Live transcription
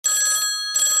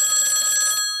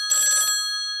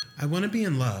I want to be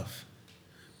in love,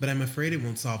 but I'm afraid it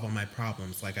won't solve all my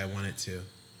problems like I want it to.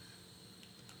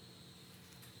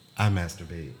 I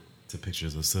masturbate to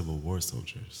pictures of Civil War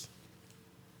soldiers.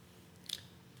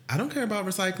 I don't care about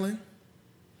recycling,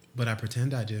 but I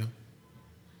pretend I do.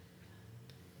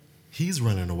 He's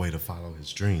running away to follow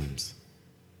his dreams.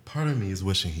 Part of me is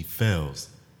wishing he fails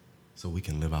so we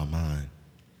can live our mine.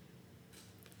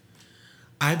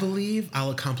 I believe I'll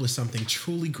accomplish something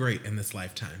truly great in this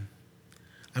lifetime.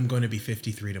 I'm going to be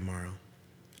 53 tomorrow.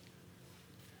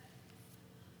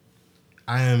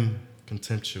 I am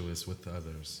contemptuous with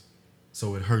others,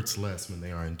 so it hurts less when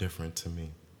they are indifferent to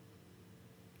me.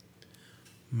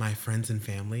 My friends and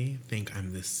family think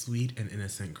I'm this sweet and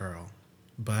innocent girl,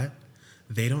 but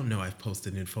they don't know I've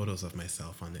posted nude photos of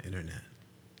myself on the internet.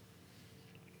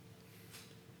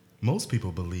 Most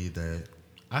people believe that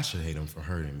I should hate him for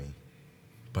hurting me,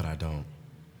 but I don't.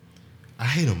 I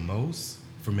hate him most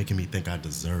for making me think I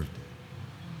deserved it.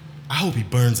 I hope he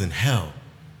burns in hell.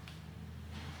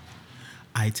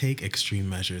 I take extreme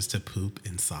measures to poop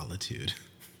in solitude.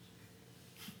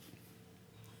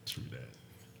 True that.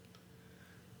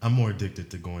 I'm more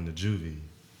addicted to going to juvie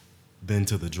than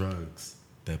to the drugs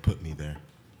that put me there.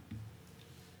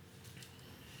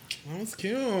 That was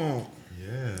cute.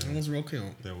 Yeah. That was real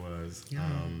cute. There was. Yeah.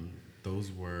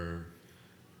 Those were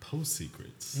Post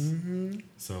Secrets. Mm-hmm.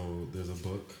 So there's a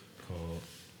book called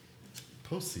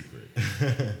Post Secret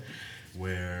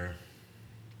where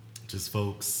just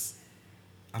folks,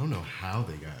 I don't know how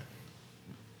they got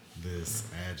this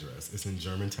address. It's in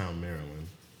Germantown, Maryland.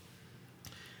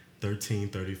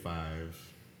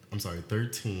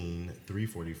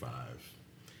 13345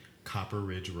 Copper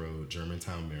Ridge Road,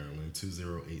 Germantown, Maryland,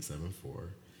 20874.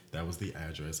 That was the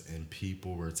address, and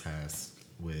people were tasked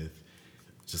with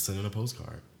just sending a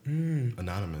postcard.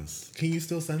 Anonymous. Can you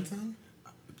still send some?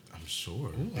 I'm sure.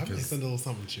 Ooh, I might send a little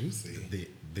something juicy.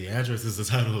 The address is the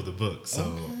title of the book, so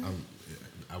Okay.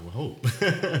 I would hope.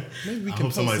 Maybe we I can hope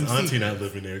post somebody's some auntie secrets. not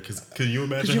living there. Cause can you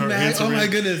imagine Could you her answering? Oh my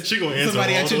goodness! She gonna answer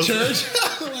somebody all at your those.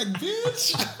 church. Like,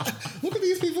 bitch, look what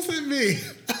these people sent me.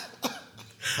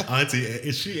 Auntie,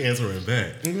 is she answering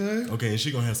back? Okay. Okay, and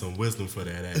she gonna have some wisdom for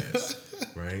that ass,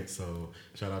 right? So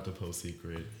shout out to Post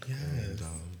Secret. Yes. And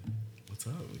what's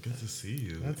up? Good to see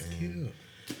you. That's And cute.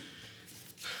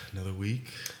 Another week.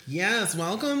 Yes,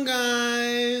 welcome,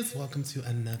 guys. Welcome to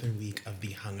another week of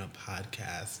the Hung Up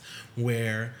Podcast,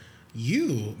 where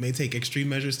you may take extreme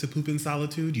measures to poop in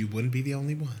solitude. You wouldn't be the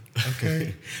only one.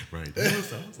 Okay. Right. I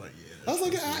was like, yeah. I was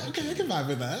like, okay, I can vibe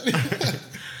with that.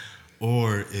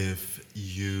 Or if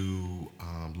you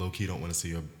low-key don't want to see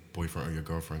your boyfriend or your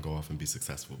girlfriend go off and be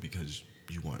successful because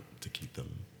you want to keep them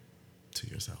to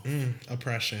yourself.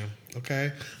 Oppression,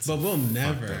 okay? But we'll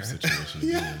never. Fucked up situation to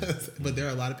be in. Yes, but there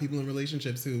are a lot of people in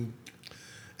relationships who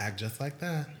act just like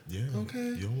that. Yeah. Okay.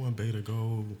 You don't want Bay to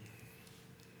go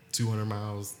 200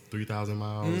 miles, 3,000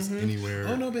 miles, anywhere.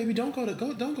 Oh no, baby, don't go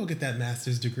get that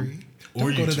master's degree. Or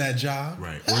Don't you go to that job.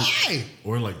 Right. Hey!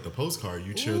 Or like the postcard,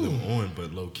 you cheer them on,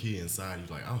 but low key inside, you're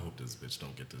like, I hope this bitch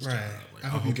don't get this Right. job. Like, I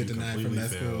hope you get denied from completely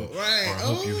that fail, school. Right. Or I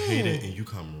hope you hate it Oh. and you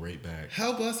come right back.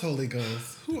 Help us, Holy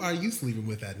Ghost. Who are you sleeping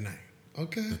with at night?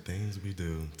 Okay. The things we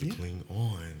do to cling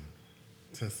on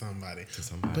To somebody.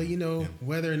 somebody. But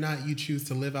whether or not you choose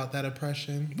to live out that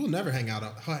oppression, we'll never hang out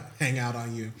on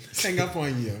you. Hang up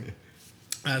on you.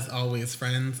 As always,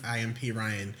 friends, I am P.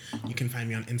 Ryan. You can find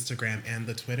me on Instagram and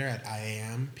the Twitter at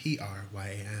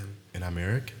IAMPRYAM. And I'm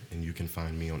Eric, and you can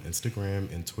find me on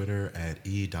Instagram and Twitter at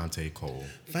eDanteCole.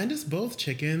 Find us both,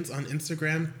 chickens, on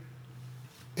Instagram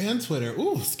and Twitter.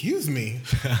 Ooh, excuse me.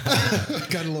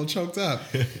 Got a little choked up.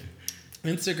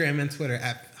 Instagram and Twitter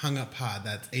at HungUpPod.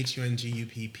 That's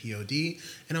HUNGUPPOD.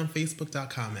 And on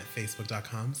Facebook.com at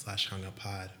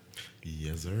Facebook.com/HungUpPod.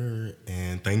 Yes, sir.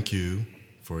 And thank you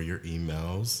for your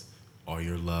emails, all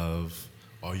your love,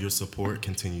 all your support.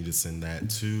 Continue to send that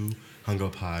to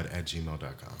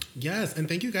hungupod@gmail.com. Yes, and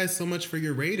thank you guys so much for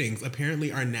your ratings.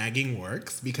 Apparently our nagging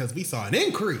works because we saw an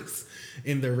increase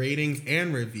in the ratings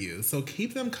and reviews. So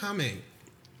keep them coming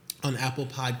on Apple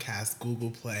Podcasts,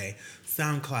 Google Play,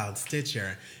 SoundCloud,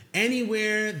 Stitcher,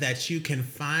 anywhere that you can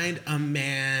find a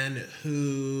man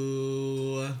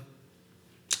who...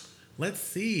 Let's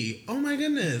see. Oh my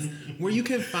goodness. Where you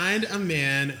can find a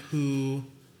man who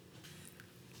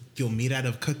you'll meet at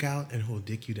a cookout and who'll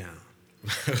dick you down.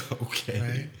 Okay.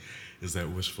 Right? Is that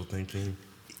wishful thinking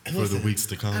And for listen, the weeks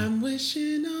to come? I'm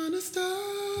wishing on a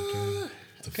star.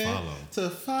 To follow. To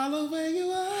follow where you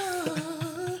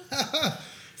are.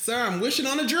 Sir, I'm wishing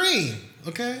on a dream.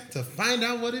 Okay? To find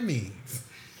out what it means.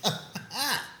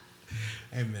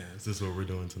 Amen. Is this what we're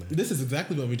doing tonight? This is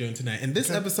exactly what we're doing tonight. And this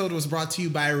episode was brought to you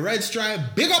by Red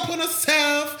Stripe. Big up on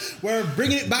ourselves. We're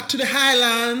bringing it back to the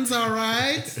Highlands, all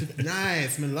right?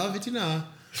 Nice. I love it, you know.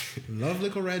 Love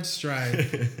little Red Stripe.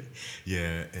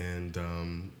 Yeah,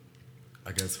 and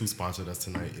I guess who sponsored us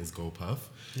tonight is GoPuff.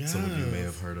 Yes. Some of you may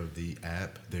have heard of the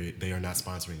app. They are not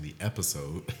sponsoring the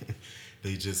episode.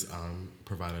 They just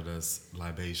provided us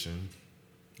libation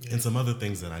and some other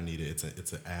things that I needed.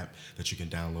 It's an app that you can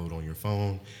download on your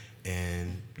phone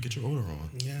and get your order on.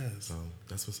 Yes. So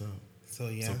that's what's up. So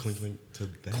yeah. So clink to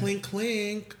that. Clink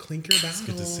your battles. It's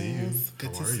good to see you.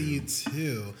 Good to see you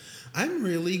too. I'm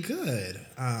really good.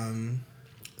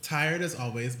 Tired as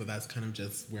always, but that's kind of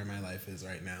just where my life is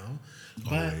right now.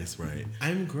 But always, right.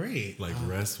 I'm great. Like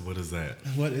rest, what is that?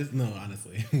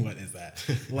 Honestly, what is that?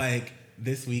 Like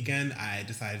this weekend, I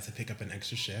decided to pick up an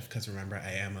extra shift because remember,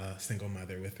 I am a single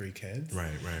mother with 3 kids.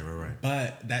 Right.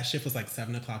 But that shift was like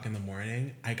 7 o'clock in the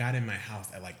morning. I got in my house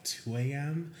at like 2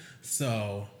 a.m.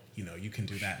 So, you can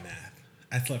do that math.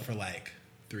 I slept for like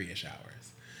 3-ish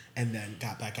hours. And then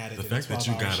got back at it. The fact that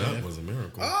you got shift. up was a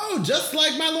miracle. Oh, just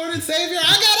like my Lord and Savior,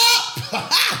 I got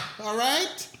up. All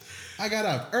right? I got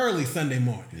up early Sunday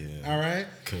morning. Yeah. All right?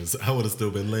 Because I would have still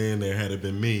been laying there had it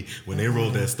been me. When they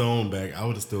rolled that stone back, I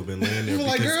would have still been laying there. You're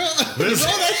like, girl, roll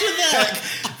that shit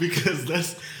back. Because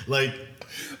that's like,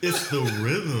 it's the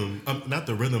rhythm. Not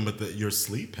the rhythm, but your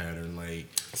sleep pattern.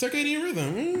 Like circadian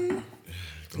rhythm.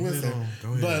 Go ahead.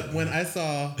 But when I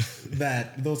saw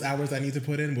that those hours I need to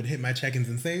put in would hit my check-ins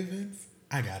and savings,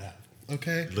 I got up.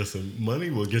 Okay? Listen, money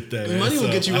will get that. Money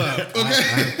will get you up. Okay? I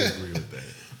have to agree with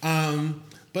that.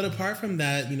 But apart from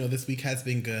that, this week has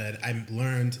been good. I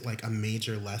learned like a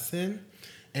major lesson,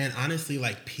 and honestly,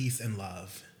 like peace and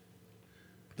love.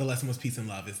 The lesson was peace and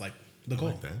love is like the goal.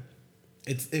 I like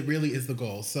that. It really is the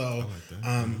goal. So, I like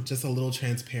that. Just a little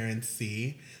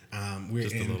transparency.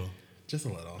 Just a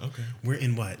little. Okay. We're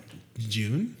in what?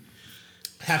 June?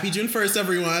 Happy June 1st,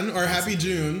 everyone, or happy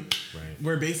June. Right.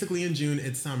 We're basically in June.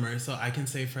 It's summer, so I can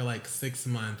say for like 6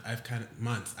 months,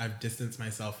 I've distanced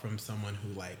myself from someone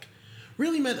who like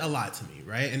really meant a lot to me,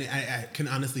 right? And I can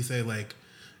honestly say like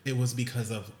it was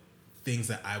because of things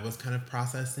that I was kind of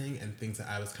processing and things that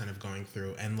I was kind of going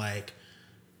through. And like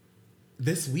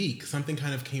this week, something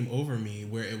kind of came over me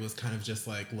where it was kind of just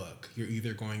like, look, you're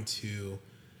either going to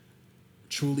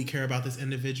truly care about this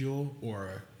individual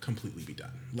or completely be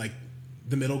done. Like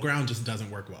the middle ground just doesn't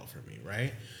work well for me,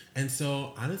 right? And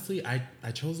so honestly, I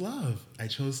chose love. I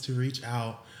chose to reach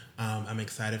out. I'm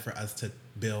excited for us to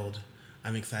build.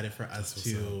 I'm excited for us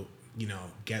to,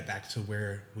 get back to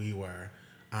where we were.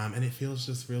 And it feels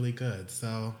just really good.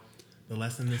 So the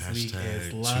lesson this week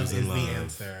is love is the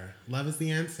answer. Love is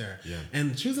the answer. Yeah.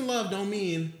 And choosing love don't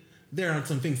mean there aren't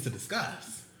some things to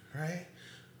discuss, right?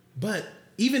 But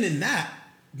even in that,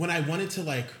 when I wanted to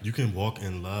like... You can walk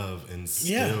in love and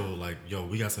still like,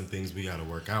 we got some things we got to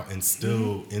work out and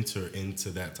still enter into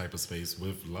that type of space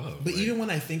with love. But even when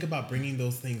I think about bringing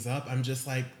those things up, I'm just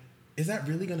like, is that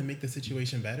really going to make the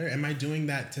situation better? Am I doing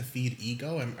that to feed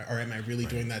ego or am I really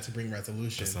doing that to bring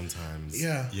resolution? Sometimes.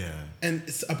 Yeah. Yeah. And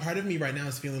a part of me right now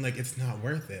is feeling like it's not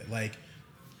worth it. Like,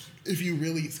 if you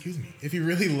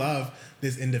really love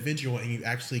this individual and you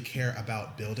actually care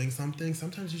about building something,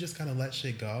 sometimes you just gotta let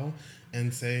shit go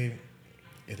and say,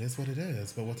 it is what it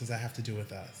is, but what does that have to do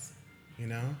with us?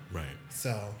 Right.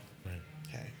 So, right.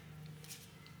 Hey.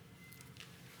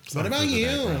 Sorry what about you?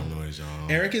 Noise, y'all.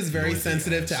 Eric is very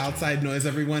sensitive to outside noise,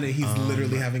 everyone, and he's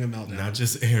literally having a meltdown. Not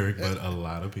just Eric, but a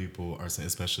lot of people are saying,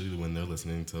 especially when they're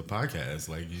listening to podcasts.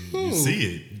 Like you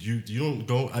see it. You don't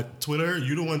go Twitter.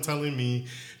 You're the one telling me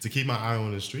to keep my eye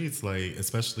on the streets. Like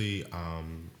especially,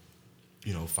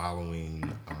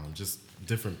 following just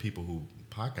different people who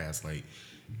podcast. Like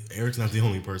Eric's not the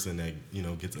only person that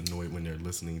gets annoyed when they're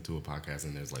listening to a podcast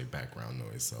and there's like background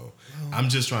noise. So I'm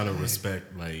just trying to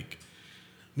respect like.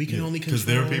 We can only control... Because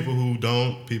there are people who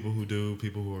don't, people who do,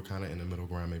 people who are kind of in the middle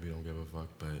ground, maybe don't give a fuck,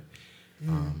 but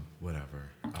whatever.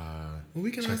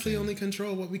 We can honestly only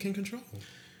control what we can control.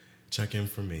 Check in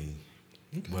for me,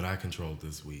 what I controlled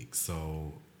this week.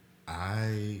 So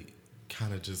I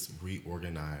kind of just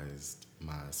reorganized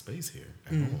my space here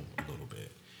at home a little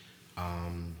bit.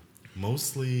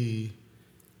 Mostly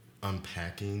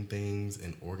unpacking things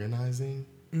and organizing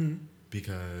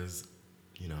because...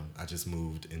 I just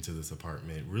moved into this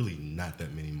apartment really not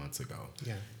that many months ago.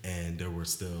 Yeah. And there were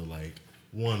still like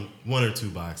one or two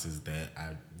boxes that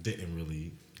I didn't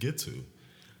really get to.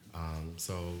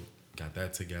 So got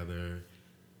that together,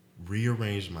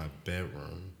 rearranged my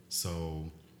bedroom.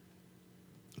 So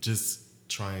just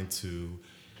trying to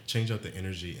change up the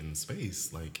energy in the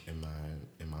space, like in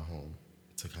my home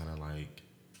to kind of like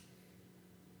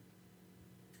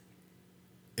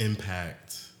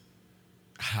impact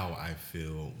how I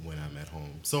feel when I'm at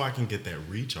home, so I can get that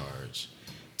recharge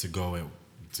to go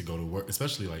to work,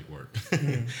 especially like work.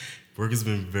 Mm-hmm. Work has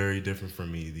been very different for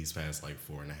me these past like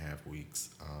 4.5 weeks.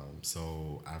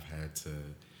 So I've had to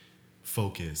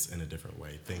focus in a different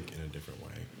way, think in a different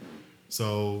way.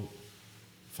 So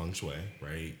feng shui,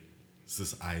 right? It's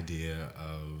this idea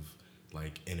of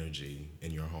like energy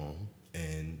in your home,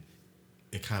 and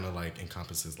it kind of like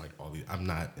encompasses like all these, I'm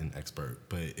not an expert,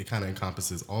 but it kind of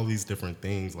encompasses all these different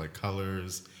things like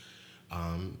colors,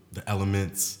 the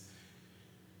elements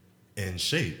and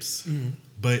shapes. Mm-hmm.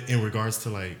 But in regards to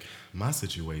like my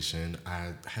situation,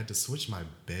 I had to switch my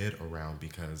bed around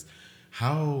because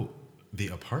how the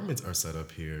apartments are set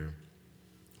up here,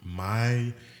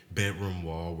 my bedroom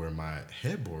wall where my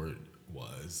headboard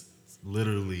was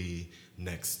literally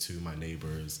next to my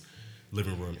neighbor's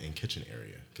living room and kitchen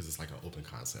area, because it's like an open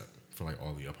concept for like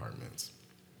all the apartments.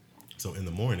 So in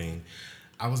the morning,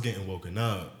 I was getting woken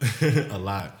up a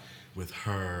lot with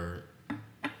her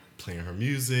playing her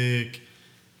music.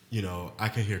 You know, I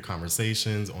could hear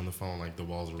conversations on the phone, like the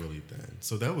walls are really thin.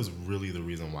 So that was really the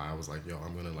reason why I was like, yo,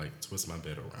 I'm gonna like twist my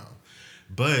bed around.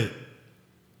 But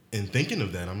in thinking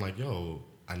of that, I'm like, yo,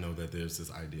 I know that there's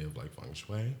this idea of like feng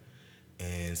shui.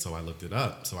 And so I looked it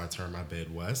up. So I turned my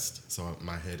bed west. So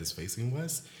my head is facing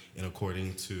west. And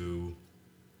according to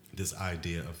this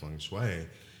idea of feng shui,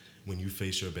 when you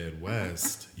face your bed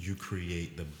west, you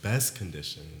create the best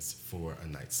conditions for a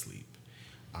night's sleep.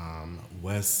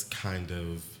 West kind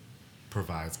of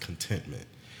provides contentment.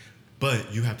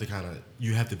 But you have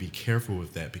to be careful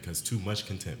with that, because too much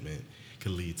contentment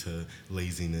can lead to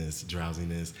laziness,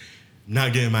 drowsiness,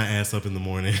 not getting my ass up in the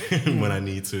morning when I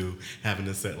need to, having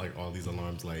to set like all these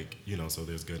alarms, like, you know, so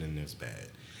there's good and there's bad.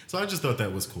 So I just thought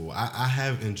that was cool. I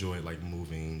have enjoyed like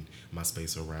moving my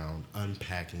space around,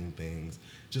 unpacking things,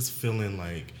 just feeling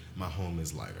like my home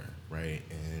is lighter, right?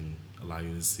 And allow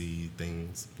you to see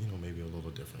things, you know, maybe a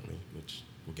little differently, which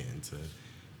we'll get into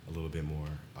a little bit more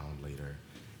later.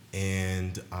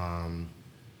 And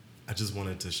I just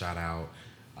wanted to shout out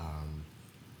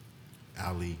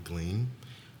Ali Gleam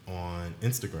on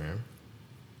Instagram.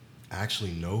 I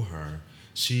actually know her.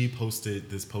 She posted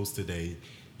this post today: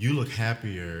 "You look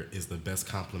happier is the best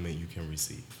compliment you can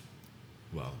receive."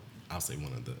 Well, I'll say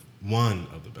one of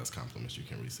the best compliments you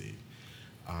can receive.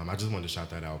 I just wanted to shout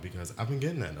that out because I've been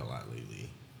getting that a lot lately.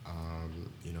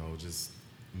 You know, just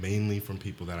mainly from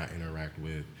people that I interact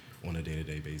with on a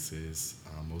day-to-day basis,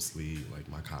 mostly like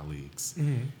my colleagues.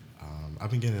 Mm-hmm. I've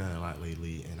been getting that a lot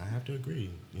lately, and I have to agree.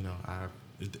 You know,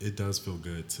 it does feel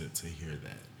good to hear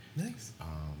that. Nice.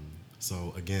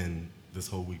 So again, this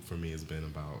whole week for me has been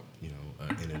about, you know,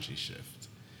 an energy shift,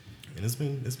 and it's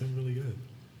been really good.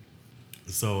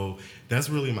 So that's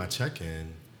really my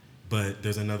check-in, but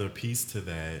there's another piece to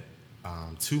that,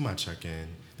 to my check-in,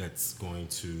 that's going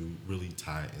to really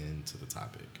tie into the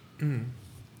topic. Mm-hmm.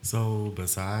 So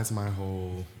besides my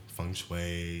whole feng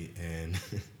shui and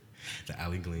the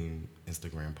Ali Gleam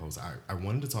Instagram post, I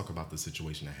wanted to talk about the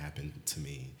situation that happened to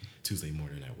me Tuesday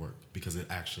morning at work, because it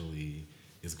actually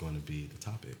is going to be the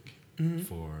topic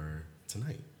for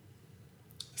tonight.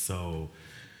 So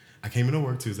I came into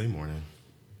work Tuesday morning,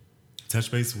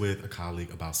 touched base with a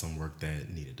colleague about some work that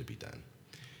needed to be done.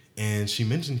 And she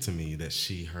mentioned to me that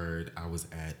she heard I was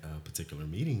at a particular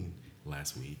meeting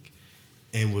last week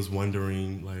and was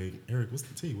wondering, like, Eric, what's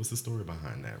the tea? What's the story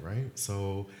behind that, right?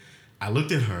 So I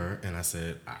looked at her and I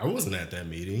said, I wasn't at that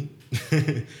meeting.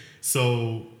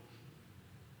 So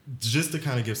just to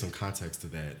kind of give some context to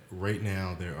that, right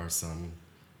now there are some,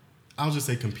 I'll just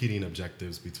say, competing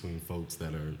objectives between folks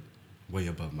that are way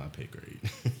above my pay grade.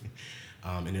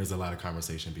 And there's a lot of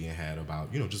conversation being had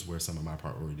about, you know, just where some of my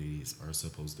priorities are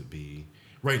supposed to be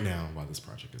right now while this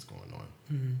project is going on.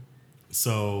 Mm-hmm.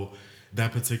 So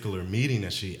that particular meeting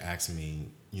that she asked me,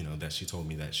 you know, that she told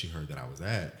me that she heard that I was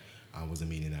at, was a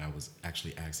meeting that I was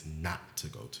actually asked not to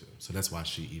go to. So that's why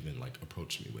she even like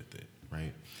approached me with it,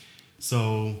 right?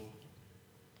 So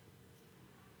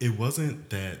it wasn't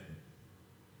that,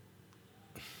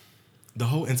 the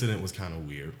whole incident was kind of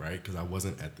weird, right? Because I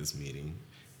wasn't at this meeting,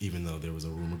 even though there was a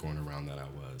rumor going around that I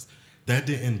was. That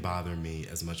didn't bother me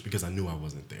as much because I knew I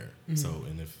wasn't there. Mm-hmm. So,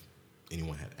 and if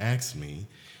anyone had asked me,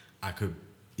 I could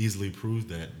easily prove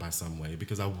that by some way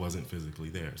because I wasn't physically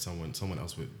there. Someone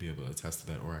else would be able to attest to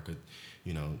that, or I could,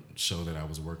 you know, show that I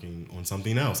was working on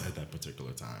something else at that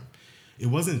particular time. It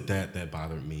wasn't that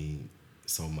bothered me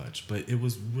so much, but it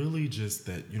was really just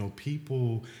that, you know,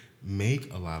 people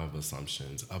make a lot of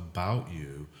assumptions about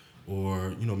you,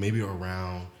 or, you know, maybe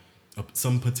around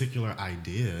some particular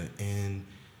idea, and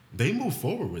they move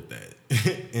forward with that.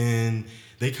 And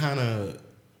they kind of,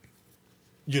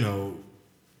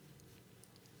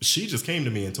 she just came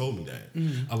to me and told me that.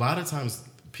 A lot of times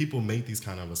people make these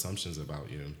kind of assumptions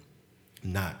about you,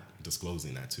 not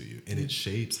disclosing that to you. And it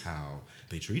shapes how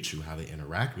they treat you, how they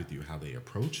interact with you, how they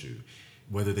approach you,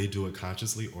 whether they do it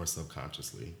consciously or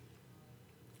subconsciously.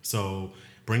 So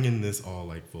bringing this all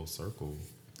like full circle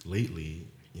lately,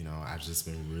 I've just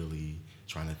been really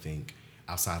trying to think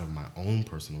outside of my own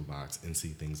personal box and see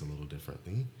things a little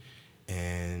differently.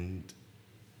 And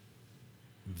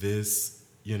this,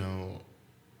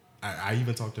 I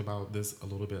even talked about this a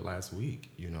little bit last week,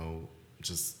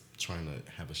 just trying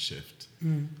to have a shift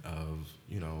of,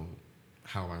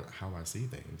 how I see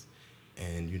things.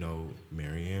 And,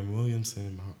 Marianne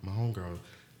Williamson, my homegirl,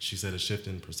 she said a shift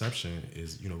in perception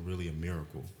is, really a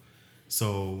miracle.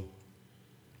 So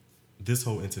this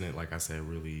whole incident, like I said,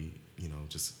 really,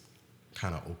 just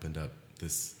kind of opened up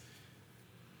this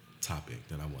topic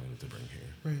that I wanted to bring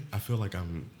here. Right. I feel like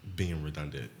I'm being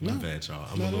redundant. My bad, y'all.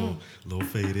 I'm No. a little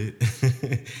faded.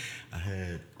 I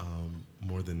had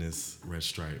more than this red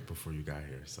stripe before you got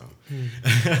here, so.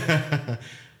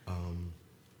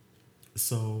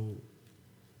 So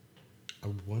I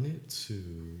wanted to,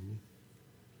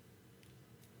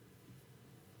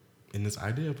 in this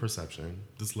idea of perception,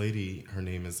 this lady, her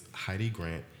name is Heidi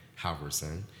Grant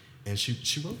Halverson, and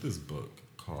she wrote this book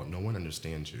called No One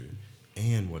Understands You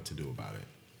and What to Do About It.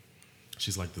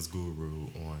 She's like this guru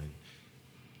on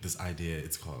this idea,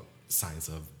 it's called Science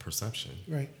of Perception.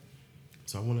 Right.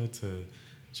 So I wanted to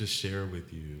just share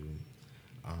with you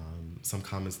some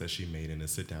comments that she made in a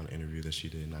sit-down interview that she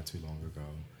did not too long ago,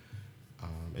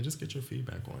 and just get your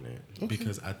feedback on it. Okay.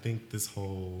 Because I think this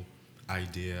whole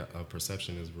idea of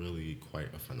perception is really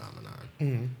quite a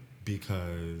phenomenon.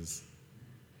 Because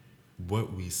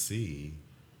what we see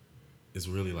is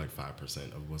really like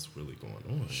 5% of what's really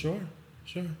going on. Sure.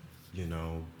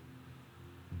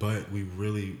 But we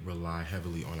really rely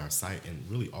heavily on our sight and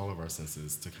really all of our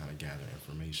senses to kind of gather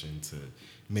information, to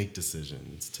make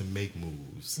decisions, to make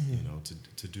moves,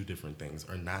 to do different things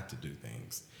or not to do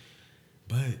things.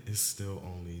 But it's still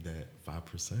only that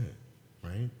 5%,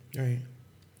 right? Right.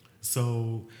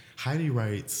 So Heidi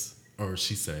writes, or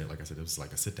she said, like I said, it was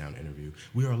like a sit-down interview,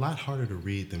 we are a lot harder to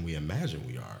read than we imagine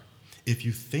we are. If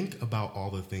you think about all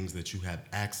the things that you have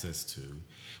access to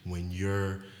when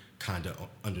you're kind of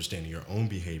understanding your own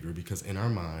behavior, because in our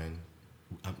mind,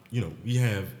 we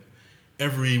have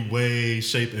every way,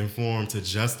 shape, and form to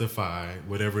justify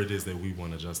whatever it is that we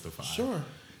want to justify. Sure.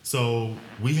 So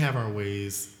we have our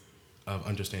ways of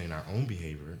understanding our own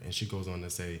behavior, and she goes on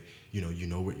to say, you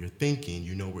know what you're thinking,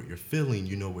 you know what you're feeling,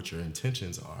 you know what your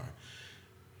intentions are.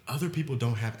 Other people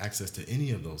don't have access to any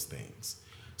of those things.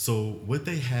 So what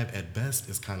they have at best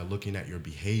is kind of looking at your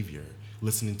behavior,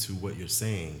 listening to what you're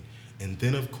saying, and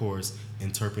then, of course,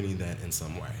 interpreting that in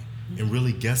some way and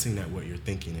really guessing at what you're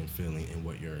thinking and feeling and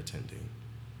what you're intending.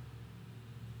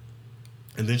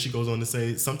 And then she goes on to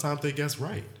say, sometimes they guess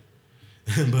right,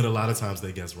 but a lot of times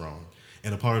they guess wrong.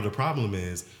 And a part of the problem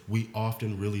is we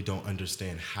often really don't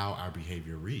understand how our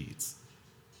behavior reads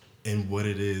and what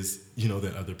it is,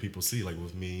 that other people see, like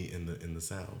with me in the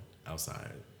sound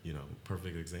outside,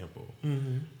 perfect example.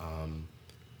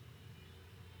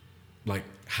 Like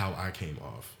how I came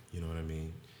off. You know what I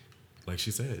mean? Like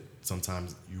she said,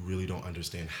 sometimes you really don't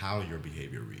understand how your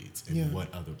behavior reads and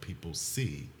what other people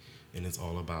see. And it's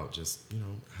all about just,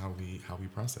 how we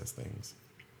process things.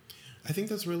 I think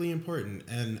that's really important.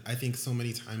 And I think so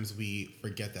many times we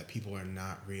forget that people are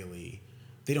not really,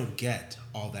 they don't get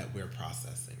all that we're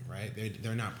processing, right?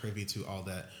 They're not privy to all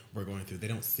that we're going through. They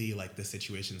don't see like the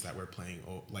situations that we're playing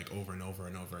like over and over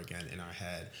and over again in our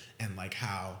head, and like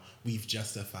how we've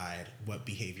justified what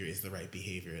behavior is the right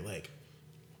behavior. Like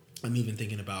I'm even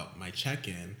thinking about my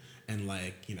check-in, and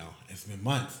like, it's been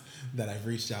months that I've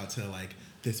reached out to like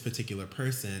this particular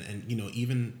person, and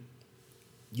even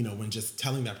when just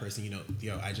telling that person,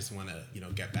 I just want to,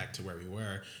 get back to where we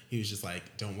were, he was just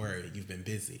like, don't worry, you've been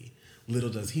busy. Little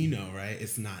does he know, right?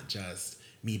 It's not just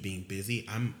me being busy.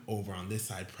 I'm over on this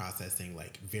side processing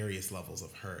like various levels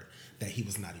of hurt that he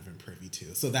was not even privy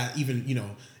to. So that even,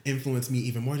 influenced me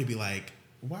even more to be like,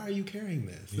 why are you carrying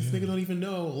this? This nigga don't even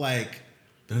know like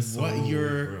That's what so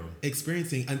you're real.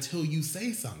 experiencing until you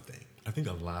say something. I think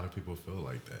a lot of people feel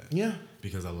like that. Yeah.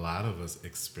 Because a lot of us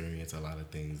experience a lot of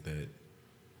things that,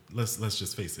 let's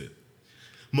just face it,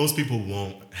 most people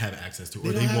won't have access to,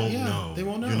 or they won't know. They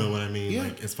won't know. You know what I mean? Yeah.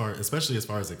 Like especially as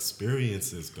far as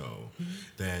experiences go,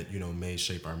 that may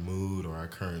shape our mood or our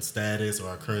current status or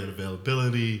our current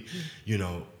availability.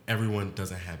 everyone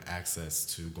doesn't have access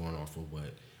to, going off of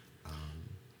what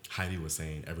Heidi was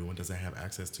saying, everyone doesn't have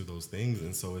access to those things.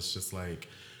 And so it's just like,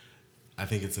 I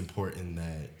think it's important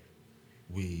that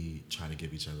we try to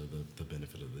give each other the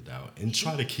benefit of the doubt and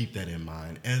try to keep that in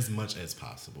mind as much as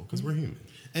possible, because we're human.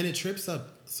 And it trips up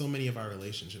so many of our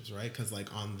relationships, right? Because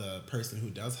like on the person who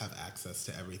does have access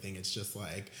to everything, it's just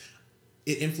like,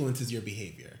 it influences your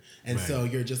behavior. And so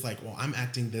you're just like, well, I'm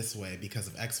acting this way because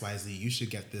of XYZ. You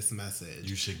should get this message.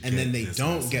 You should and get then they this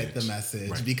don't message. get the message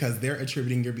Right. because they're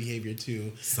attributing your behavior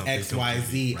to Something XYZ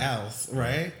completely- right. else,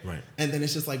 right? Right. And then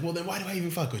it's just like, well, then why do I even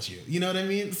fuck with you? You know what I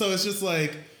mean? So it's just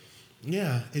like,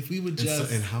 yeah, if we would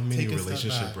just and how many take a step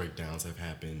relationship back. breakdowns have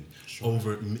happened Sure.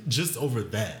 over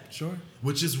that? Sure.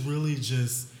 Which is really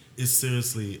just, it's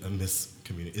seriously a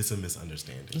it's a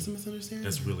misunderstanding. It's a misunderstanding.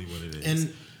 That's really what it is.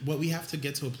 And what we have to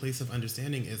get to a place of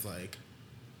understanding is like,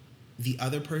 the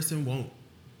other person won't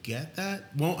get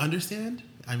that, won't understand.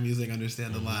 I'm using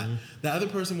understand a lot. The other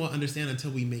person won't understand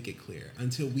until we make it clear,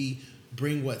 until we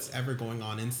bring what's ever going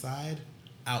on inside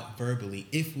out verbally,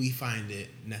 if we find it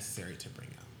necessary to bring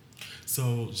out.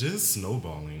 So just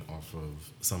snowballing off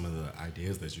of some of the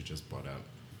ideas that you just brought up,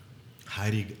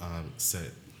 Heidi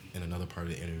said in another part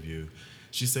of the interview,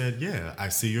 she said, yeah, I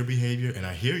see your behavior and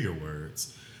I hear your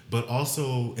words, but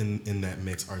also in that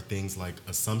mix are things like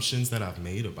assumptions that I've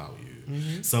made about you.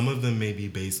 Some of them may be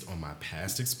based on my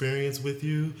past experience with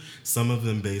you. Some of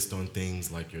them based on things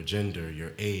like your gender,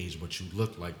 your age, what you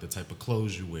look like, the type of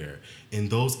clothes you wear. And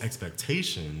those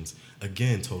expectations,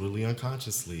 again, totally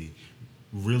unconsciously,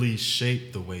 really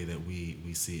shape the way that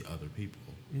we see other people.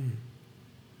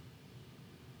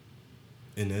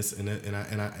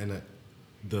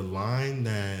 The line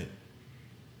that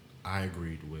I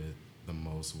agreed with the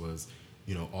most was,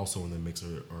 also in the mix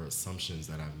are assumptions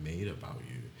that I've made about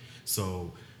you.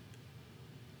 So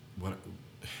what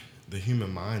the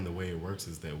human mind, the way it works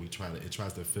is that it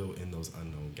tries to fill in those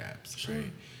unknown gaps, Sure.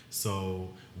 right? So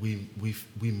we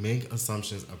make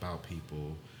assumptions about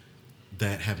people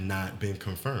that have not been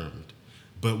confirmed.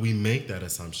 But we make that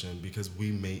assumption because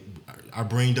our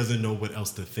brain doesn't know what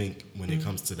else to think when it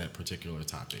comes to that particular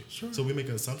topic. Sure. So we make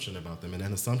an assumption about them, and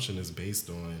that assumption is based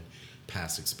on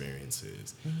past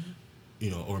experiences.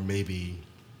 Or maybe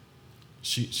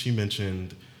she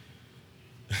mentioned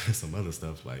some other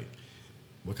stuff like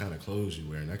what kind of clothes you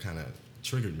wear, and that kind of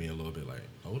triggered me a little bit. Like,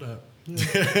 hold up,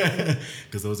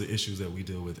 because those are issues that we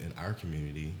deal with in our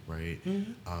community, right?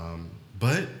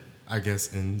 But I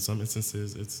guess in some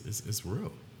instances it's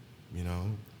real,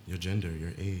 your gender,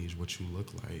 your age, what you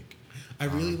look like. I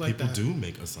really like people that. do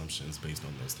make assumptions based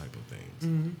on those type of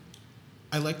things.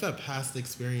 I like that past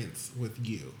experience with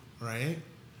you, right?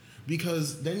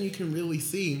 Because then you can really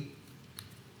see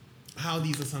how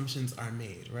these assumptions are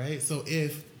made, right? So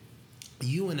if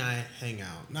you and I hang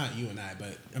out, not you and I,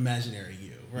 but imaginary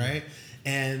you, right?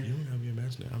 And You don't have to be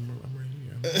imaginary. I'm right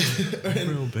here.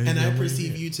 I'm real, baby. and I I'm right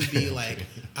perceive here. you to be like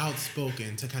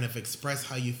outspoken, to kind of express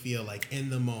how you feel like in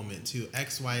the moment to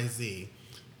XYZ.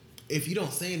 If you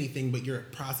don't say anything, but you're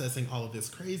processing all of this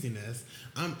craziness,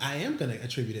 I am going to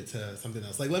attribute it to something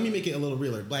else. Like, let me make it a little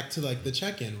realer. Back to like the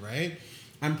check-in, right?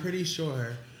 I'm pretty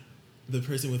sure the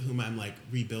person with whom I'm like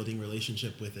rebuilding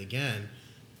relationship with again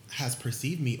has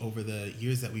perceived me over the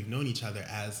years that we've known each other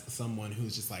as someone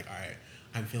who's just like, all right,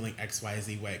 I'm feeling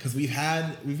XYZ way. Because we've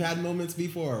had moments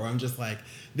before where I'm just like,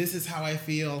 this is how I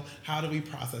feel. How do we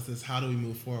process this? How do we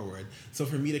move forward? So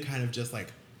for me to kind of just like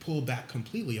pull back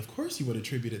completely, of course you would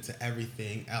attribute it to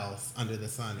everything else under the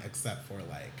sun except for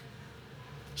like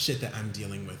shit that I'm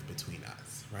dealing with between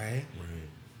us, right? Right.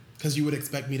 Because you would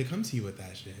expect me to come to you with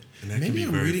that shit. And that can Maybe be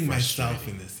I'm very reading myself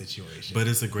frustrating. in this situation. But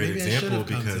it's a great Maybe I example should've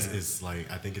come because to- it's like,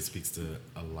 I think it speaks to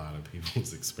a lot of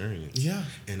people's experience. Yeah.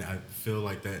 And I feel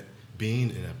like that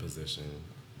being in that position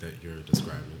that you're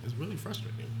describing is really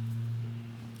frustrating.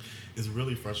 It's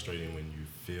really frustrating when you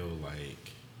feel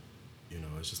like,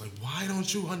 it's just like, why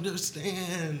don't you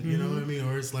understand? You know what I mean?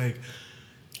 Or it's like,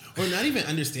 or not even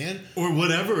understand. or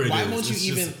whatever it is. Why won't you It's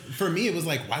even? just For me, it was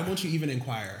like, why won't you even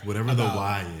inquire? whatever the about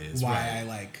why is. Why right. I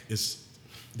like It's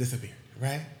disappeared,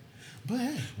 right? But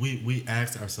hey, we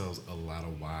ask ourselves a lot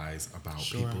of whys about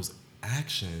Sure. people's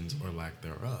actions or lack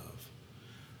thereof.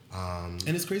 and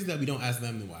it's crazy that we don't ask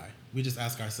them the why. We just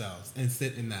ask ourselves and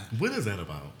sit in that. What is that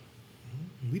about?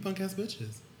 We punk ass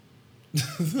bitches,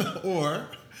 or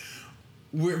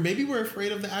maybe we're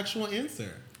afraid of the actual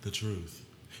answer. The truth.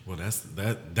 Well, that's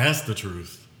the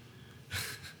truth.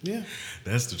 Yeah.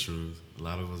 That's the truth. A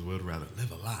lot of us would rather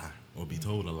live a lie or be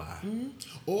told a lie,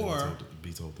 Or than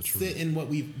be told the truth. sit in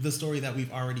the story that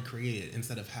we've already created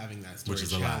instead of having that story Which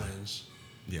is a lie. challenge.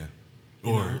 Yeah,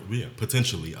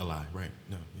 Potentially a lie, right?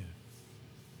 No,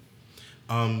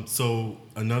 yeah. So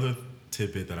another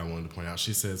tidbit that I wanted to point out,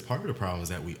 she says part of the problem is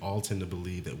that we all tend to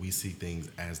believe that we see things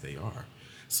as they are.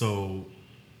 So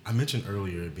I mentioned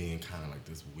earlier it being kind of like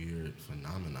this weird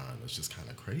phenomenon that's just kind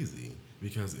of crazy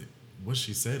because what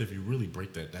she said, if you really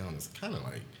break that down, it's kind of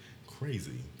like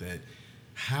crazy that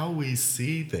how we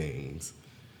see things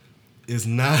is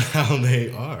not how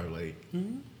they are. Like,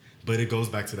 but it goes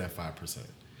back to that 5%,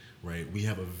 right? We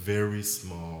have a very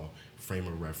small frame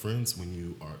of reference when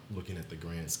you are looking at the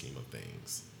grand scheme of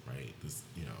things, right? This,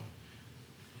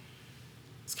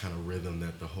 this kind of rhythm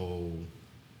that the whole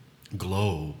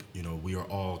globe, we are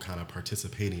all kind of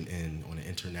participating in on an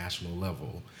international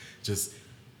level. Just,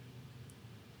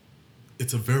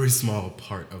 it's a very small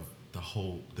part of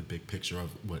the big picture of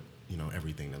what,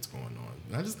 everything that's going on.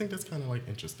 And I just think that's kind of like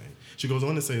interesting. She goes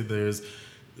on to say there's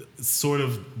sort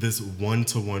of this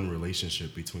one-to-one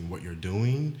relationship between what you're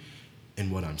doing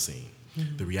and what I'm seeing.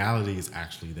 Mm-hmm. The reality is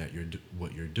actually that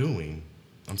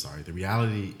the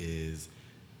reality is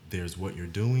there's what you're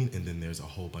doing, and then there's a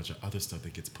whole bunch of other stuff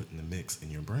that gets put in the mix in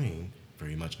your brain,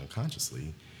 very much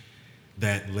unconsciously,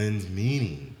 that lends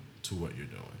meaning to what you're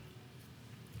doing.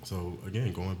 So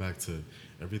again, going back to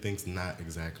everything's not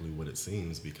exactly what it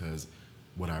seems, because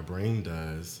what our brain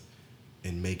does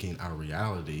in making our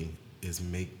reality is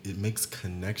it makes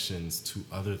connections to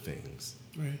other things,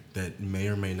 right, that may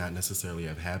or may not necessarily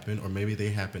have happened, or maybe they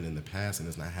happened in the past and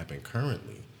it's not happening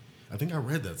currently. I think I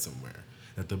read that somewhere,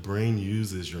 that the brain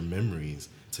uses your memories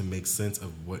to make sense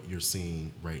of what you're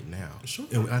seeing right now. Sure.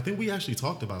 And I think we actually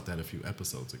talked about that a few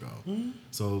episodes ago. Mm-hmm.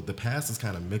 So the past is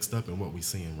kind of mixed up in what we're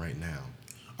seeing right now.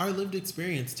 Our lived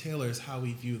experience tailors how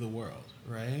we view the world,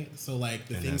 right? So like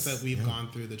the things that we've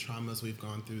gone through, the traumas we've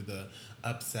gone through, the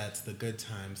upsets, the good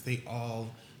times, they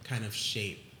all kind of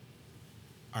shape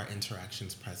our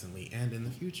interactions presently and in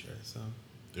the future. So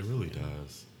it really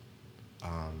does.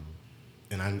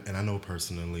 And I know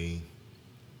personally,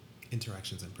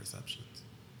 interactions and perceptions.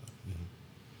 Mm-hmm.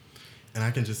 And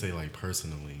I can just say, like,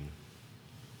 personally,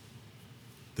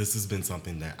 this has been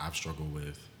something that I've struggled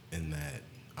with, in that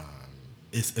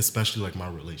it's especially like my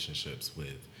relationships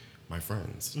with my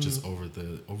friends, mm-hmm, just over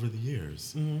the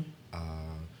years. Mm-hmm.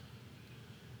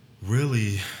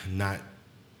 Really not,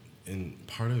 and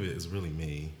part of it is really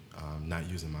me not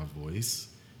using my voice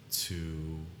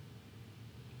to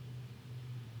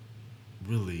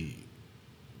really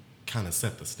kind of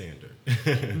set the standard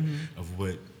mm-hmm, of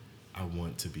what I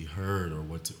want to be heard, or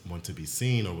want to be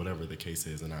seen, or whatever the case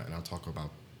is, and I'll talk about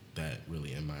that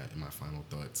really in my final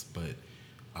thoughts. But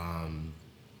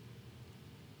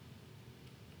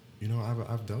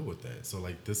I've dealt with that. So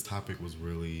like this topic was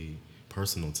really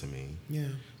personal to me, yeah,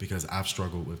 because I've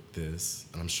struggled with this,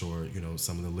 and I'm sure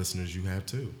some of the listeners, you have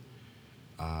too,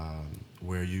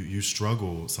 where you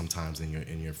struggle sometimes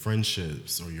in your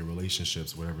friendships or your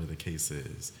relationships, whatever the case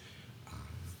is.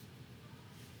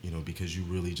 Because you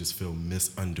really just feel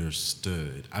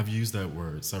misunderstood. I've used that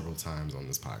word several times on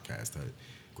this podcast, that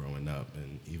growing up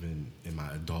and even in my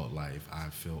adult life, I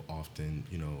feel often,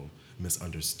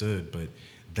 misunderstood. But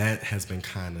that has been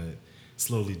kind of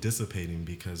slowly dissipating,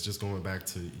 because just going back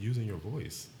to using your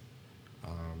voice,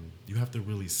 you have to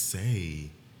really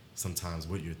say sometimes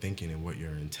what you're thinking and what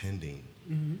you're intending.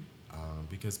 Mm-hmm.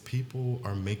 Because people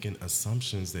are making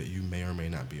assumptions that you may or may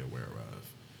not be aware of.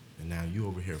 And now you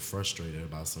over here frustrated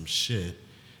about some shit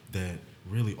that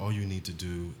really all you need to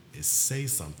do is say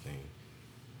something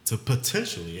to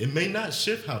potentially, it may not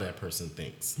shift how that person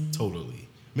thinks, mm-hmm, totally.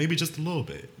 Maybe just a little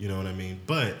bit, you know what I mean?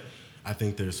 But I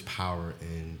think there's power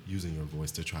in using your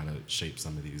voice to try to shape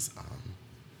some of these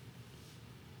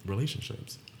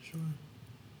relationships. Sure.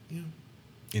 Yeah.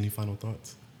 Any final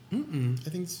thoughts? I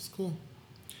think this is cool.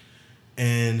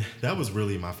 And that was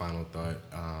really my final thought.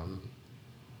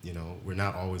 We're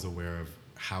not always aware of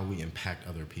how we impact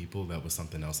other people. That was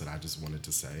something else that I just wanted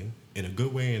to say, in a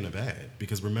good way and a bad,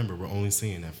 because remember, we're only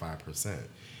seeing that 5%.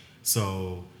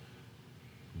 So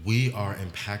we are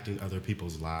impacting other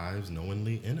people's lives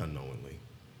knowingly and unknowingly.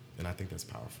 And I think that's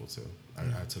powerful too.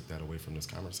 I took that away from this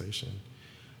conversation.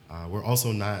 We're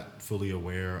also not fully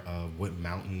aware of what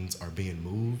mountains are being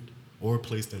moved or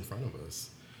placed in front of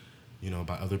us,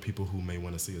 by other people who may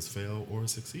want to see us fail or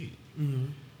succeed.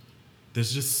 Mm-hmm.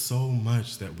 There's just so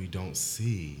much that we don't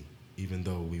see, even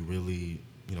though we really,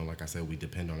 like I said, we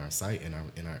depend on our sight and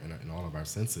all of our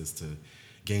senses to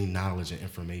gain knowledge and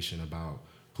information about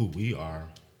who we are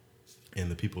and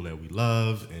the people that we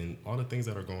love and all the things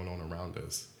that are going on around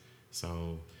us.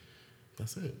 So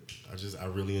that's it. I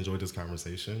really enjoyed this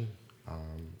conversation.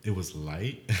 It was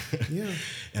light. Yeah.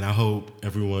 And I hope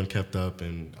everyone kept up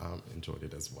and enjoyed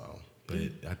it as well.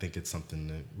 but I think it's something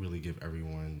to really give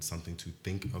everyone something to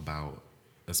think about,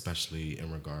 especially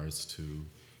in regards to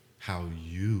how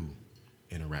you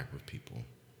interact with people.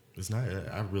 It's not.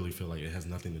 I really feel like it has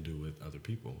nothing to do with other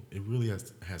people. It really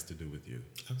has to do with you.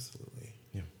 Absolutely.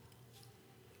 Yeah.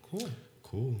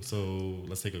 Cool. So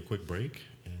let's take a quick break,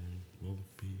 and we'll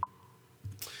be.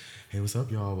 Hey, what's up,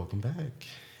 y'all? Welcome back,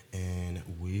 and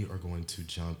we are going to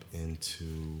jump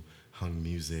into Hung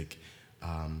Music.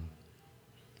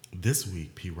 This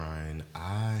week, P. Ryan,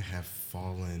 I have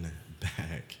fallen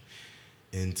back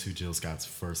into Jill Scott's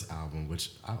first album,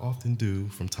 which I often do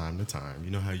from time to time.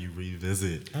 You know how you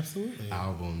revisit Absolutely.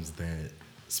 albums that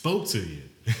spoke to you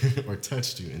or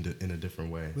touched you in a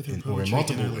different way, or in poetry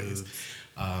multiple ways.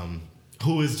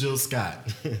 Who is Jill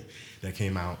Scott? That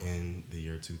came out in the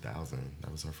year 2000.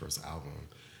 That was her first album.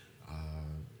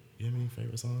 You have any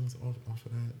favorite songs off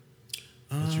of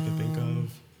that you can think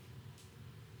of?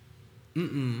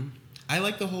 I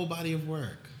like the whole body of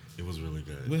work It was really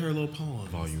good. with her little poems.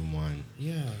 Volume 1.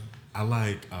 Yeah. I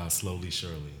like Slowly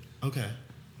Surely. Okay.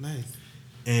 Nice.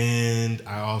 And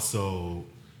I also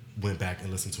went back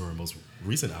and listened to her most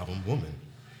recent album, Woman.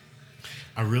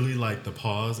 I really like the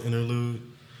pause interlude.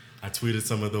 I tweeted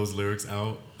some of those lyrics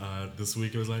out this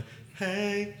week. It was like,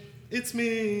 hey, it's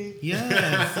me.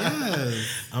 Yes.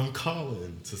 I'm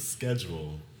calling to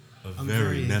schedule a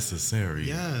very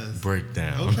necessary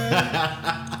breakdown.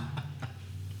 Okay.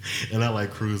 And I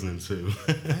like cruising too.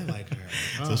 I like her.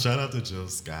 Oh. So shout out to Jill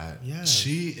Scott. Yes.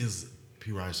 She is,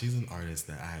 P. Ryan, she's an artist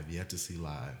that I have yet to see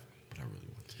live, but I really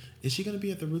want to. Is she going to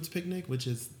be at the Roots Picnic, which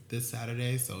is this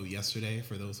Saturday? So yesterday,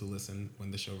 for those who listen when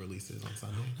the show releases on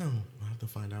Sunday. No, we'll have to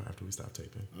find out after we stop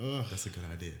taping. Ugh. That's a good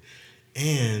idea.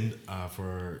 And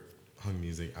for Hung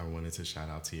Music, I wanted to shout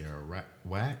out Tierra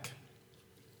Whack,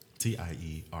 Tierra.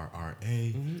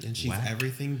 And she's Whack.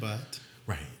 everything but.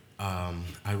 Right. I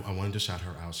wanted to shout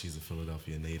her out. She's a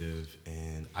Philadelphia native,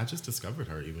 and I just discovered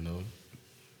her, even though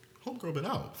homegirl been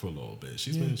out for a little bit.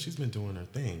 She's been doing her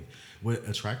thing. What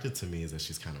attracted to me is that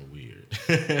she's kind of weird.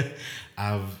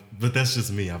 But that's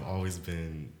just me. I've always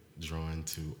been drawn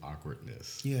to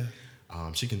awkwardness. Yeah.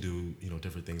 She can do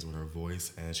different things with her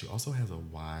voice, and she also has a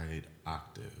wide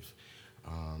octave.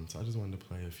 So I just wanted to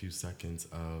play a few seconds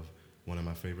of one of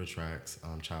my favorite tracks,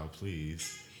 "Child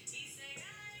Please."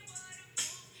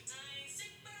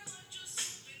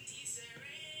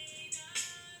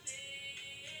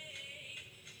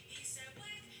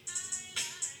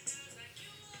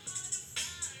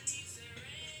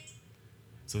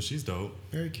 So she's dope.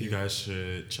 Very cute. You guys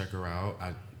should check her out.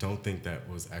 I don't think that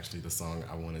was actually the song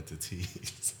I wanted to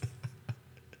tease.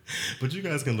 But you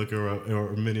guys can look her up,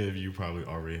 or many of you probably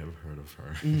already have heard of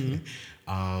her.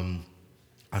 Mm-hmm.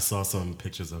 I saw some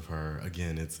pictures of her.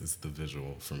 Again, it's the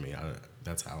visual for me.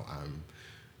 That's how I'm,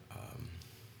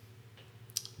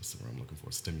 what's the word I'm looking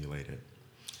for? Stimulated.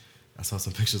 I saw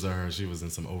some pictures of her. She was in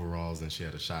some overalls and she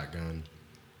had a shotgun.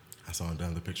 I saw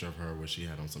another picture of her where she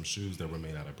had on some shoes that were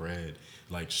made out of bread,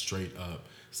 like straight up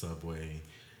Subway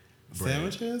bread.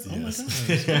 Sandwiches? Yes. Oh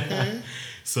my gosh. Okay.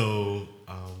 So,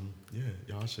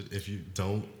 y'all should, if you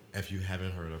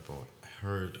haven't heard about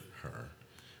her,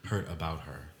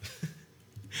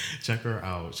 check her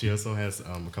out. She also has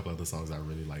a couple other songs I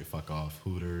really like, Fuck Off,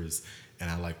 Hooters, and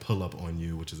I like Pull Up On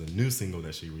You, which is a new single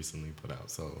that she recently put out.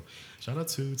 So shout out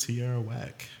to Tierra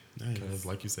Whack. Nice. Because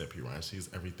like you said, P. Ryan, she's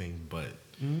everything but.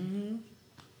 Mm-hmm.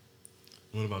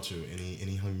 What about you?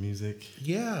 Any Hung Music?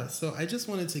 Yeah, so I just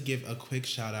wanted to give a quick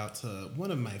shout out to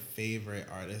one of my favorite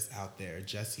artists out there,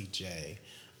 Jessie J.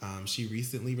 She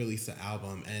recently released an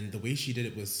album, and the way she did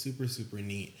it was super, super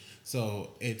neat. So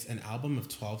it's an album of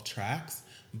 12 tracks,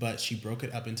 but she broke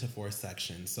it up into 4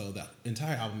 sections. So the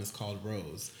entire album is called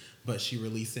Rose, but she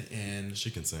released it in...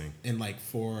 She can sing. In like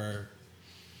 4...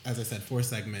 As I said, 4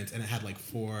 segments, and it had like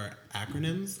 4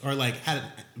 acronyms, or like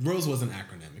Rose was an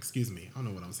acronym, excuse me. I don't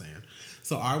know what I'm saying.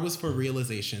 So R was for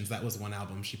Realizations. That was one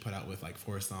album she put out with like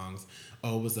 4 songs.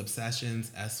 O was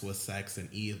Obsessions, S was Sex, and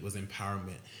E was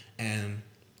Empowerment. And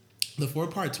the 4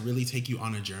 parts really take you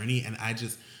on a journey, and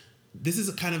this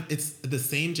is it's the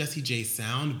same Jessie J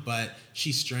sound, but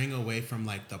she's straying away from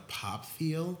like the pop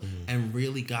feel and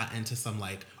really got into some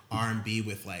like R&B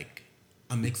with like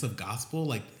a mix of gospel,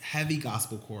 like heavy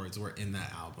gospel chords were in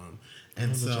that album.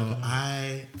 And so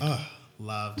I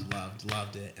loved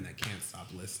it, and I can't stop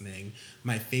listening.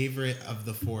 My favorite of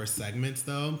the 4 segments,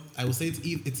 though, I will say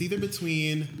it's either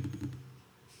between,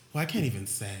 well, I can't even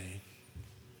say.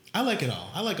 I like it all.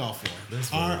 I like all 4.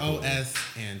 R, O, S,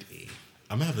 and E.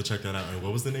 I'm going to have to check that out. And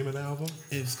what was the name of the album?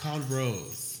 It was called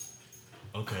Rose.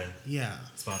 Okay. Yeah.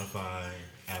 Spotify,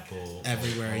 Apple,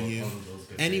 Everywhere all of those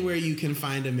good anywhere things. you can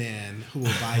find a man who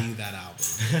will buy you that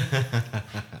album.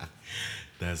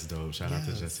 That's dope. Shout out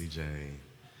to Yes. Jessie J.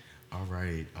 All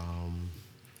right.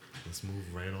 Let's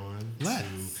move right on Let's.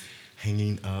 to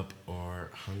hanging up or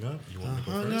hung up. You want me to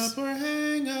go Hung first? up or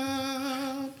hang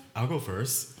up. I'll go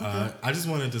first. Okay. I just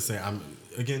wanted to say,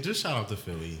 just shout out to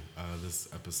Philly. This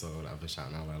episode, I've been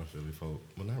shouting out a lot of Philly folk.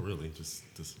 Well, not really. Just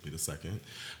this will be the second.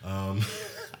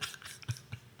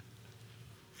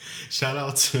 Shout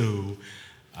out to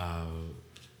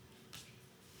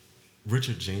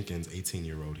Richard Jenkins,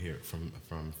 18-year-old here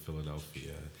from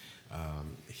Philadelphia.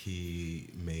 He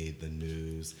made the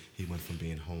news. He went from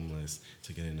being homeless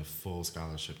to getting a full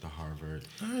scholarship to Harvard.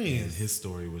 Nice. And his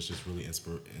story was just really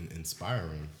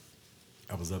inspiring.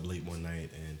 I was up late one night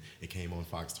and it came on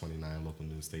Fox 29, local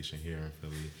news station here in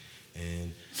Philly.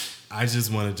 And I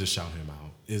just wanted to shout him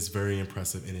out. It's very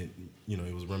impressive, and it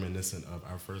was reminiscent of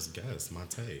our first guest,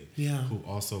 Monte, who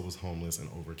also was homeless and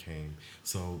overcame.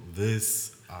 So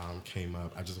this came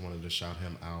up. I just wanted to shout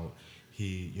him out.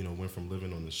 He, went from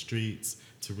living on the streets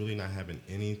to really not having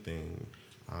anything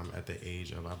at the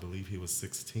age of, I believe he was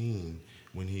 16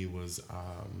 when he was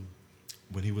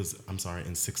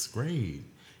in sixth grade,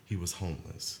 he was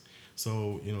homeless.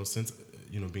 So, since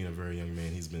being a very young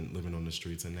man, he's been living on the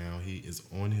streets, and now he is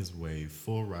on his way,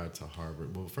 full ride to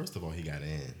Harvard. Well, first of all, he got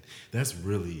in. That's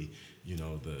really,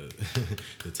 the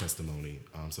the testimony.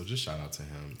 So just shout out to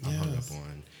him. I'm hung up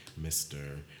on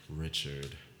Mr.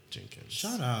 Richard Jenkins.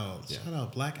 Shout out. Yeah. Shout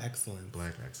out. Black excellence.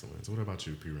 Black excellence. What about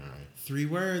you, P. Ryan? 3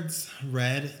 words: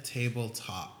 Red Table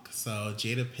Talk. So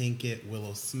Jada Pinkett,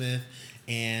 Willow Smith,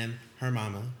 and her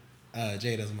mama,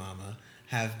 Jada's mama,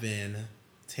 have been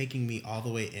taking me all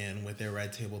the way in with their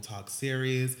Red Table Talk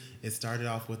series. It started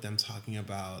off with them talking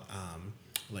about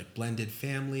blended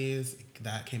families.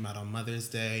 That came out on Mother's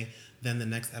Day. Then the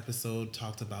next episode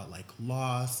talked about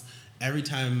loss. Every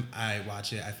time I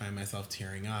watch it, I find myself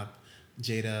tearing up.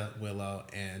 Jada, Willow,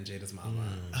 and Jada's mama.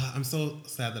 I'm so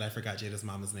sad that I forgot Jada's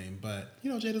mama's name, but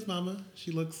Jada's mama,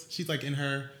 she's in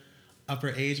her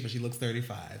upper age, but she looks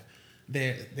 35.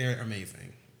 They're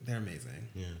amazing. They're amazing.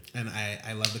 Yeah. And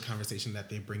I love the conversation that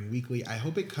they bring weekly. I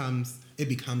hope it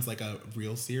becomes like a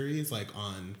real series,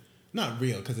 not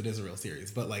real because it is a real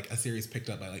series, but a series picked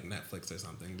up by Netflix or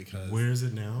something, because Where is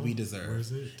it now? we deserve. Where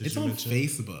is it? It's on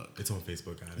Facebook. It's on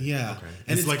Facebook. Got it. Yeah. Okay.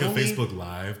 And it's like only, a Facebook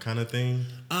Live kind of thing.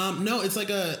 No, it's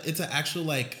an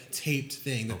actual taped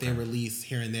thing that they Okay. release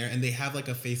here and there, and they have a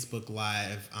Facebook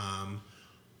Live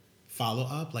follow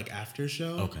up after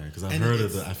show. Okay, because I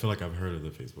feel like I've heard of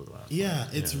the Facebook Live. Yeah,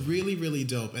 it's really, really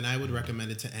dope, and I would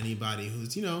recommend it to anybody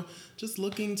who's just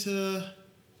looking to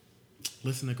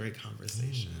listen to great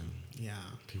conversation. Yeah,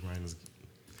 P. Ryan is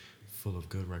full of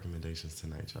good recommendations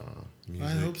tonight, y'all.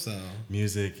 I hope so.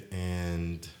 Music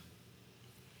and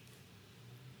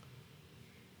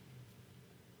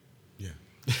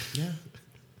Yeah.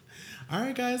 All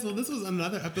right, guys. Well, this was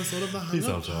another episode of the Hung Peace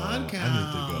Up out, y'all. Podcast. I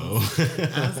need to go.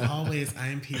 As always, I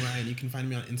am P. Ryan. You can find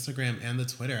me on Instagram and the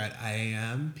Twitter at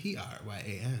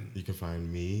IamPRYAN. You can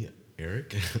find me,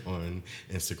 Eric, on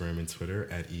Instagram and Twitter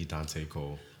at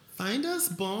eDanteCole. Find us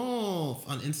both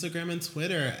on Instagram and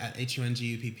Twitter at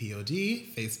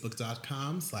HUNGUPPOD,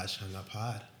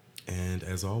 Facebook.com/HungUpPod. And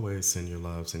as always, send your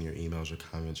love, send your emails, your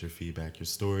comments, your feedback, your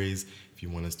stories, if you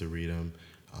want us to read them.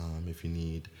 If you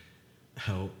need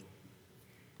help,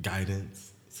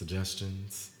 guidance,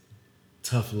 suggestions,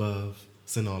 tough love,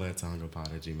 send all that to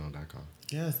hungupod@gmail.com.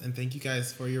 Yes, and thank you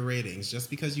guys for your ratings. Just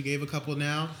because you gave a couple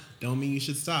now, don't mean you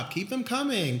should stop. Keep them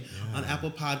coming on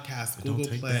Apple Podcasts, Google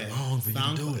Play,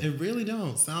 SoundCloud. It really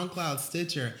don't. SoundCloud,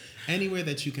 Stitcher, anywhere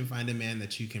that you can find a man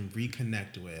that you can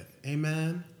reconnect with.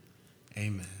 Amen.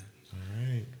 Amen. All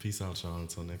right. Peace out, y'all.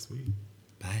 Until next week.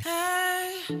 Bye.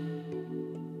 Hey,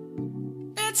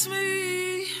 it's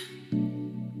me.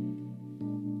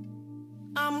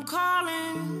 I'm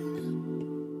calling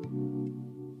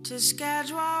to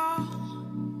schedule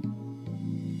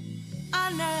a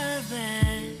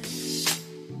nervous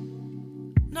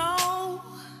no,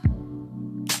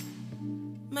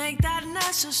 make that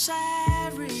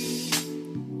necessary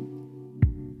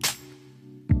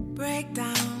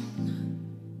breakdown.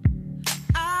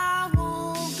 I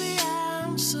won't be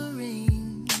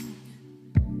answering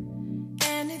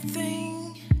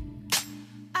anything.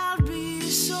 I'll be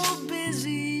so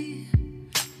busy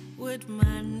with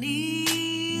my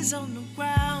knees on the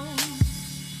ground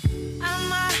and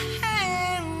my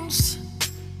hands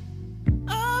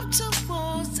up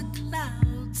towards the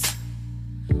clouds,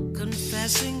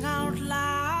 confessing out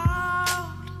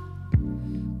loud,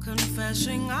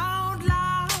 confessing out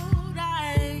loud.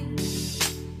 I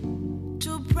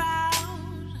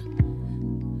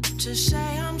to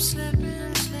say I'm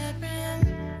slipping,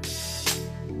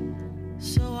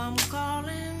 so I'm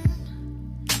calling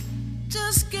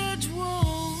to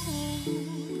schedule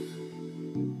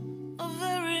a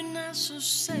very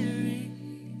necessary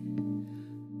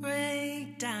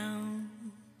breakdown.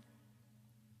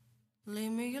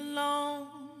 Leave me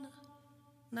alone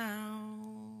now.